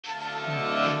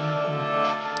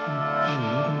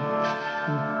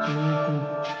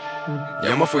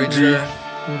Фейdzhi.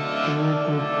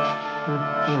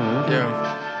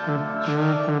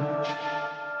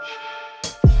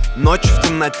 Ночь в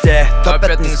темноте,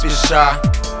 топят не спеша.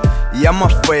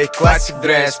 Ямафэй, классик,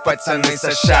 дресс, пацаны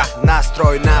США.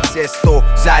 Настрой на все 100,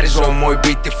 заряжен мой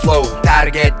бит и флоу.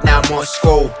 Таргет на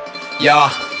Москву.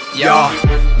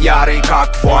 Ярый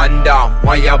как Ванда,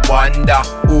 моя банда.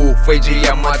 Фейджи,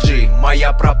 Ямаджи,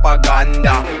 моя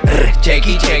пропаганда.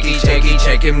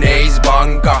 Чеки мне из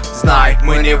банка. Знай,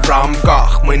 мы не в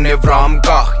рамках, мы не в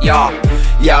рамках.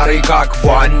 Ярый как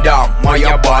Ванда,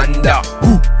 моя банда.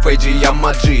 Фейджи,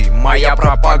 Ямаджи, моя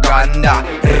пропаганда.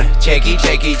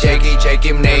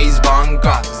 Чеки мне из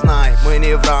банка. Знай, мы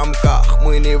не в рамках,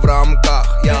 мы не в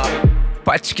рамках.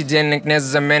 Пачки денег не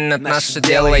заменят наше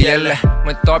дело еле.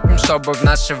 Мы топим, чтобы в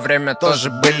наше время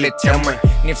тоже были темы.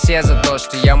 Не все за то,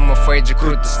 что Ямафэй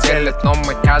круто стелет, но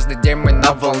мы каждый день мы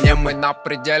на волне, мы на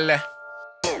пределе.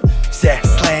 Все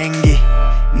сленги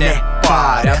не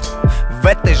парят. В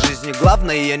этой жизни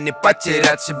главное не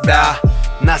потерять себя.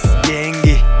 Нас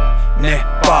деньги не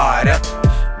парят,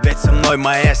 ведь со мной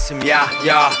моя семья.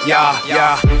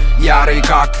 Ярый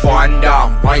как Ванда,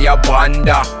 моя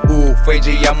банда.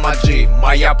 Фейджи, Ямаджи,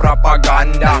 моя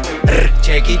пропаганда.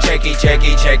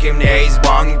 Чеки мне из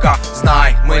банка.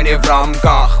 Знай, мы не в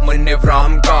рамках, мы не в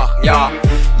рамках.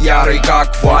 Ярый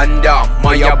как Ванда,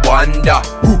 моя банда.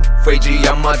 Фейджи,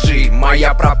 Ямаджи,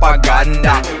 моя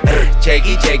пропаганда.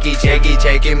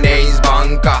 Чеки мне из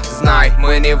банка. Знай,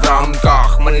 мы не в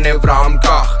рамках, мы не в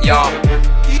рамках.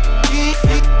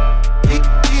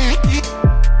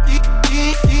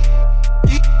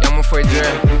 Фейdzhi.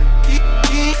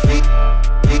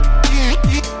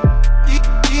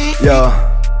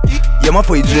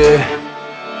 Ямафэй.